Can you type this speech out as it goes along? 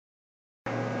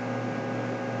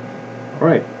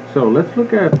Alright, so let's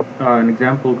look at an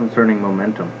example concerning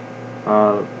momentum.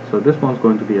 So this one's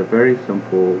going to be a very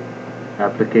simple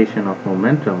application of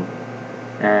momentum,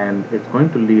 and it's going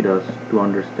to lead us to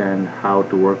understand how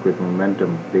to work with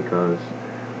momentum, because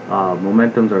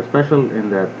momentums are special in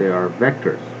that they are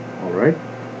vectors. Alright,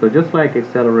 so just like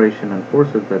acceleration and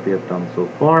forces that we have done so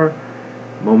far,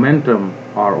 momentum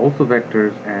are also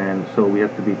vectors, and so we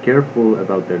have to be careful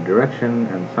about their direction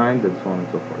and signs and so on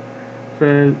and so forth.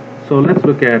 So let's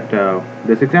look at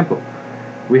this example.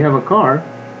 We have a car,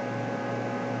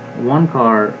 one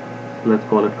car, let's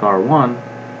call it car 1,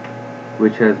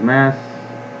 which has mass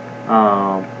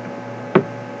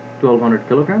 1200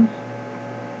 kilograms.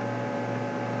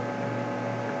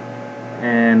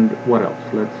 And what else?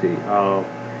 Let's see.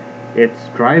 It's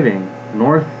driving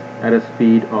north at a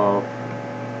speed of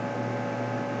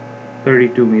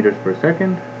 32 meters per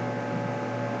second,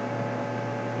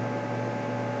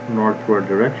 northward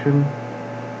direction.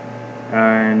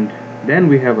 And then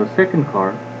we have a second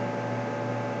car,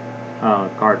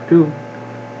 car 2,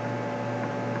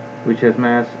 which has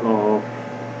mass of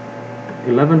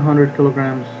 1100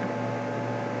 kilograms.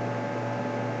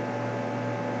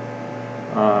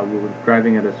 We were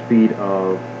driving at a speed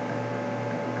of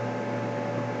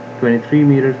 23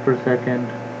 meters per second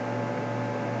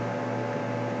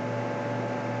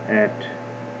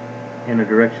in a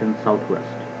direction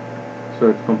southwest. So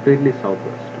it's completely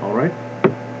southwest. Alright,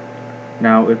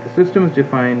 now if the system is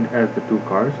defined as the two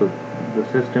cars, so the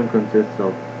system consists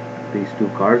of these two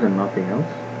cars and nothing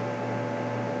else,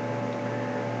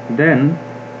 then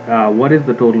what is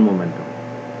the total momentum?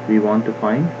 We want to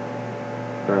find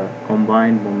the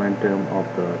combined momentum of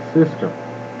the system.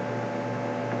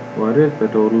 What is the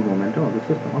total momentum of the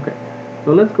system? Okay,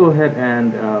 so let's go ahead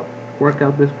and work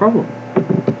out this problem.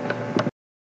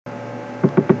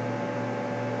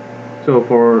 So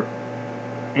for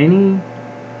any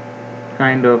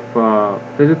kind of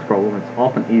physics problem, it's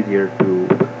often easier to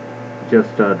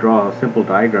just draw a simple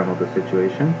diagram of the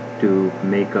situation to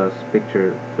make us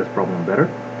picture this problem better.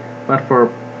 But for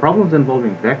problems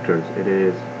involving vectors, it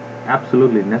is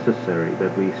absolutely necessary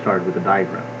that we start with a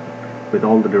diagram with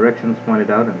all the directions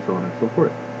pointed out and so on and so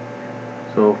forth.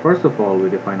 So first of all, we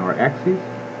define our axes: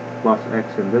 plus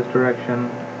x in this direction,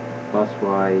 plus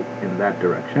y in that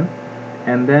direction.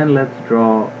 And then let's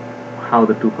draw how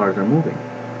the two cars are moving.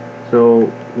 So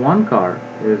one car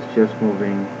is just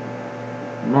moving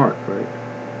north, right?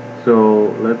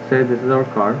 So let's say this is our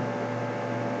car,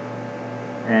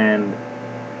 and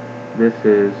this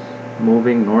is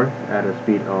moving north at a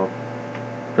speed of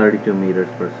 32 meters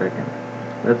per second.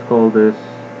 Let's call this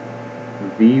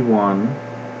V1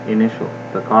 initial.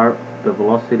 The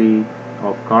velocity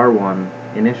of car 1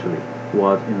 initially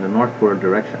was in the northward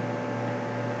direction.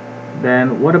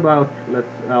 Then what about, let's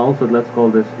call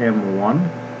this M1.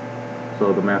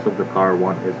 So the mass of the car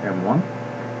 1 is M1.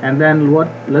 And then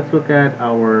let's look at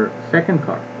our second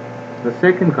car. The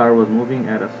second car was moving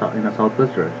in a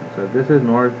southwest direction. So this is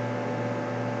north,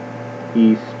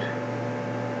 east,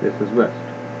 this is west,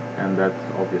 and that's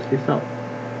obviously south.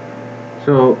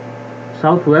 So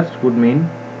southwest would mean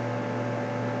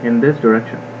in this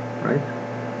direction, right?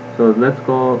 So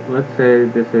let's say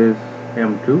this is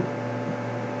M2,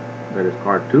 that is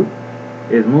car 2,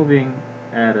 is moving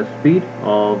at a speed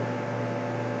of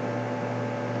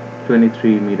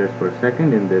 23 meters per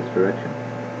second in this direction.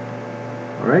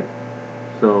 Alright,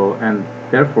 so, and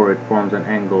therefore it forms an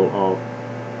angle of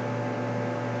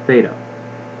theta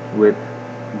with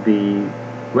the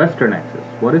western axis.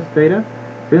 What is theta?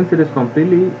 Since it is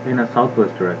completely in a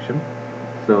southwest direction,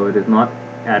 so it is not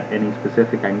at any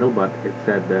specific angle, but it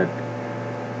said that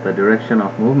the direction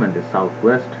of movement is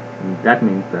southwest, and that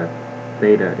means that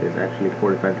theta is actually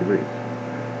 45 degrees.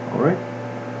 Alright,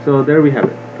 so there we have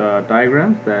it, the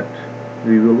diagrams that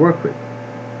we will work with.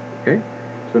 Okay,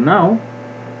 so now,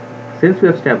 since we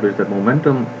have established that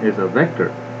momentum is a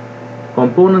vector,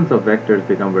 components of vectors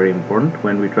become very important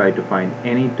when we try to find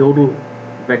any total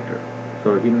vector.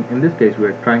 So in this case, we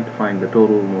are trying to find the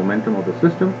total momentum of the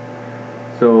system.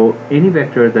 So any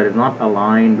vector that is not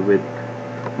aligned with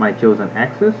my chosen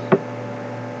axis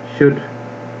should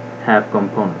have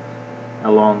components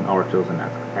along our chosen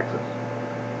axis.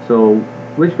 So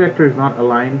which vector is not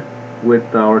aligned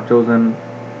with our chosen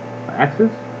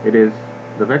axis? It is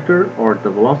the vector or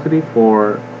the velocity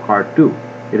for car 2.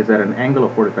 It is at an angle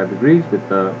of 45 degrees with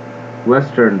the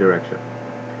western direction.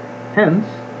 Hence,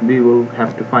 we will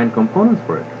have to find components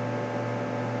for it.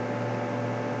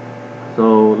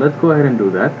 So let's go ahead and do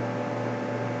that.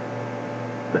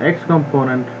 The x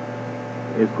component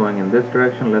is going in this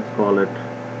direction. Let's call it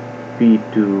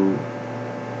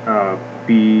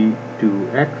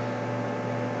P2x,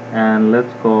 and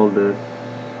let's call this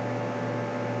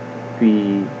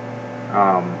P.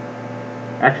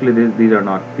 Actually, these are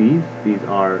not P's, these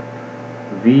are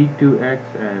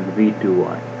V2x and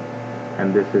V2y,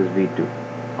 and this is V2.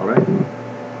 Alright?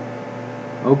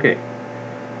 Okay.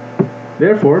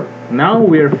 Therefore, now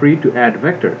we are free to add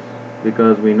vectors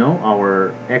because we know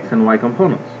our x and y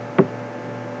components.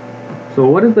 So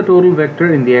what is the total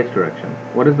vector in the x direction?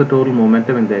 What is the total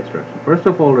momentum in the x direction? First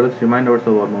of all, let's remind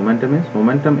ourselves what momentum is.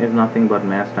 Momentum is nothing but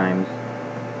mass times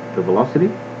the velocity.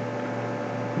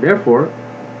 Therefore,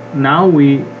 now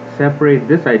we separate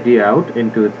this idea out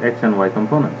into its x and y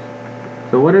components.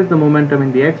 So what is the momentum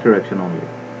in the x direction only?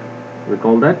 We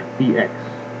call that px.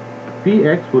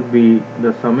 Px would be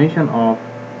the summation of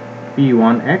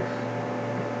p1x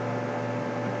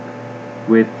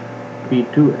with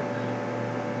p2x,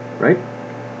 right?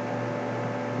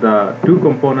 The two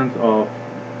components of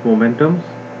momentums,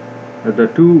 the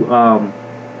two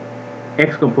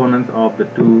x components of the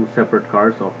two separate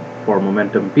cars for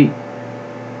momentum p.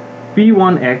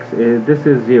 P1x this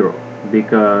is 0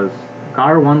 because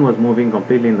car 1 was moving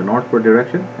completely in the northward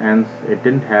direction, hence it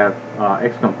didn't have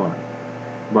x component.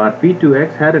 But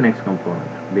P2x had an x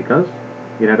component because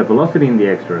it had a velocity in the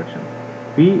x direction.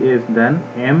 P is then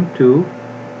m2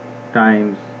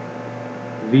 times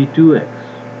v2x.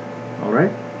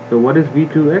 Alright, so what is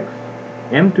v2x?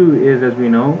 m2 is, as we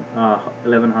know,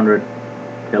 1100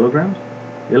 kilograms.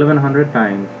 1100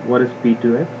 times, what is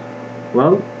p2x?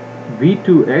 Well,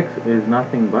 v2x is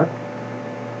nothing but,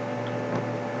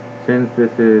 since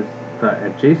this is the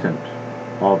adjacent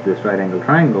of this right angle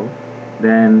triangle,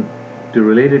 then to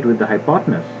relate it with the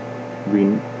hypotenuse, we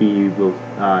will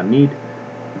need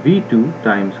v2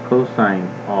 times cosine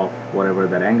of whatever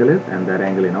that angle is, and that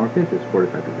angle in our case is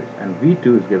 45 degrees, and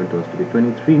v2 is given to us to be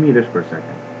 23 meters per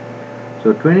second.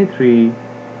 So 23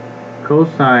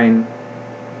 cosine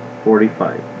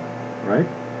 45, right?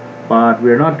 But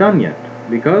we're not done yet,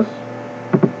 because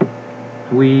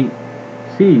we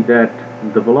see that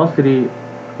the velocity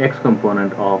x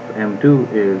component of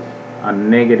m2 is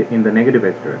in the negative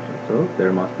x direction, so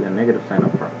there must be a negative sign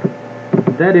up front.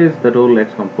 That is the total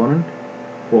x component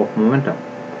of momentum.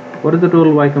 What is the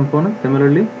total y component?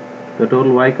 Similarly, the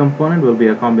total y component will be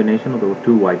a combination of the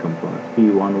two y components,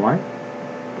 p1y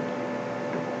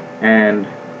and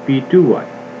p2y.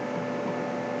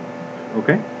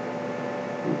 Okay,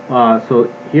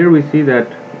 so here we see that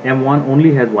m1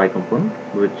 only has y component,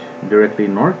 which directly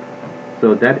north,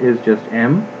 so that is just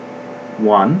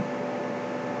m1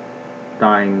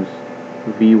 times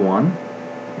v1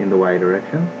 in the y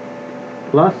direction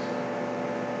plus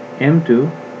m2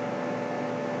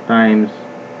 times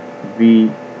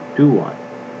v2y,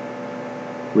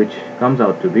 which comes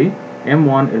out to be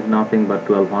m1 is nothing but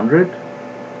 1200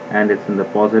 and it's in the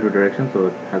positive direction, so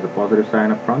it has a positive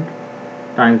sign up front,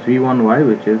 times v1y,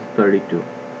 which is 32,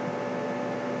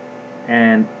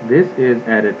 and this is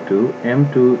added to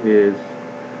m2 is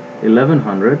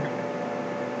 1100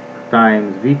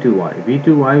 times v2y.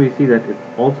 v2y, we see that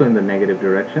it's also in the negative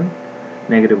direction,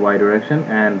 negative y direction,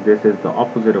 and this is the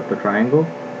opposite of the triangle,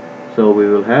 so we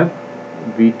will have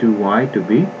v2y to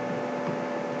be,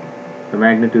 the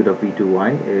magnitude of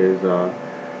v2y is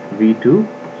v2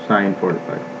 sine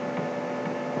 45.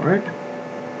 Alright,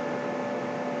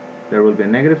 there will be a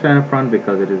negative sign up front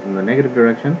because it is in the negative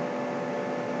direction.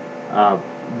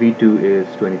 v2 is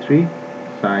 23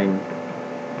 sine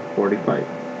 45.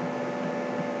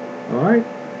 Alright,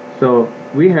 so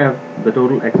we have the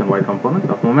total x and y components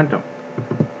of momentum.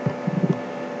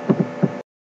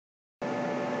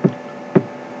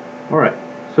 Alright,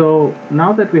 so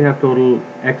now that we have total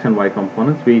x and y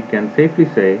components, we can safely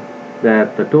say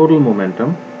that the total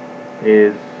momentum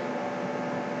is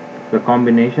the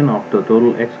combination of the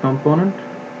total x component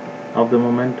of the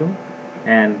momentum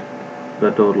and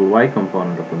the total y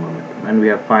component of the momentum, and we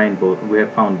have found both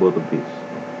of these.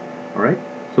 Alright,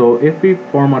 so if we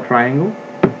form a triangle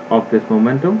of this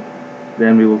momentum,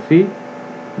 then we will see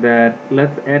that,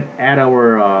 let's add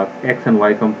our x and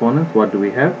y components. What do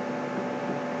we have?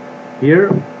 Here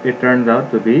it turns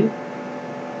out to be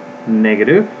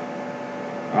negative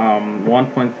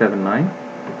 1.79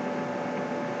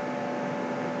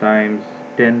 times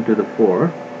 10 to the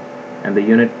 4, and the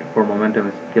unit for momentum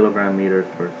is kilogram meters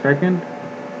per second,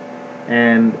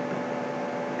 and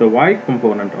the y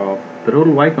component of the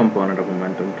total y component of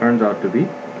momentum turns out to be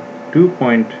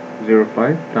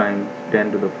 2.05 times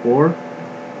 10 to the 4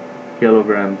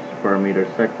 kilograms per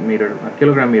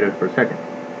kilogram meters per second.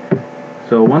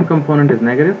 So one component is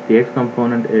negative, the x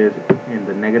component is in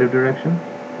the negative direction,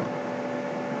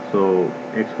 so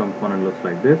x component looks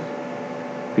like this,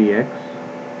 px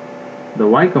the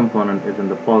y component is in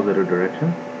the positive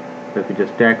direction. So if you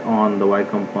just tack on the y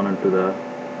component to the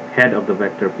head of the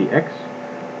vector px,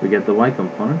 we get the y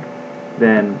component.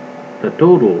 Then the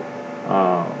total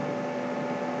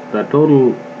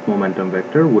momentum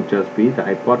vector would just be the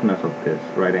hypotenuse of this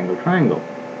right angle triangle,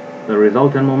 the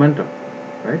resultant momentum,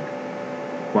 right?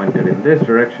 Pointed in this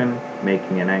direction,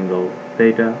 making an angle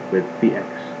theta with px.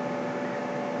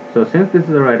 So since this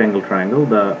is a right angle triangle,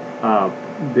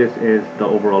 this is the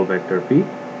overall vector p.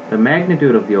 The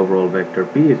magnitude of the overall vector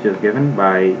p is just given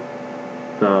by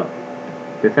the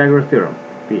Pythagoras theorem,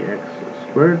 px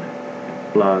squared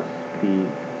plus py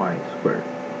squared.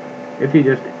 If you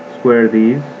just square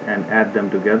these and add them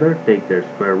together, take their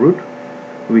square root,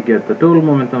 we get the total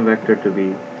momentum vector to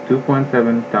be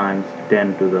 2.7 times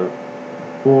 10 to the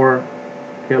 4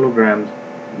 kilograms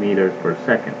meters per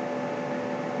second.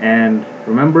 And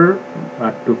remember,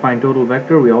 to find total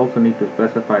vector, we also need to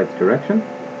specify its direction.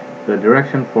 The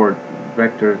direction for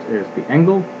vectors is the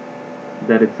angle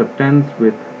that it subtends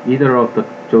with either of the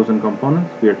chosen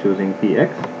components. We are choosing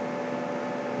px.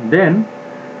 Then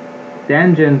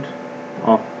tangent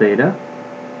of theta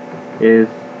is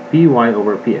py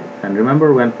over px. And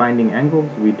remember, when finding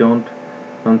angles, we don't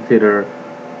consider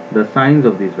the signs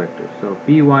of these vectors. So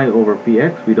py over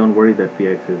px, we don't worry that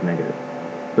px is negative.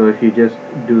 So if you just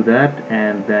do that,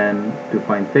 and then to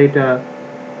find theta,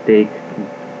 take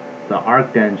the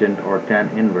arctangent or tan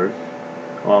inverse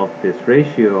of this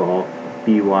ratio of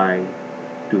py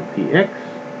to px,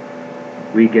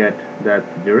 we get that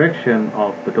the direction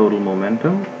of the total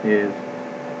momentum is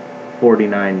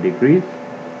 49 degrees.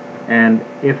 And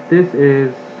if this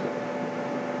is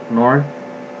north,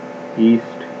 east,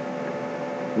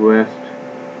 west,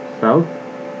 south,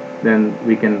 then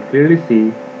we can clearly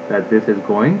see that this is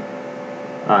going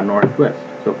northwest.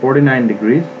 So 49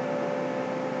 degrees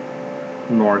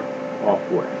north of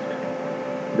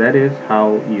west. That is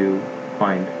how you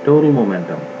find total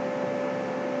momentum.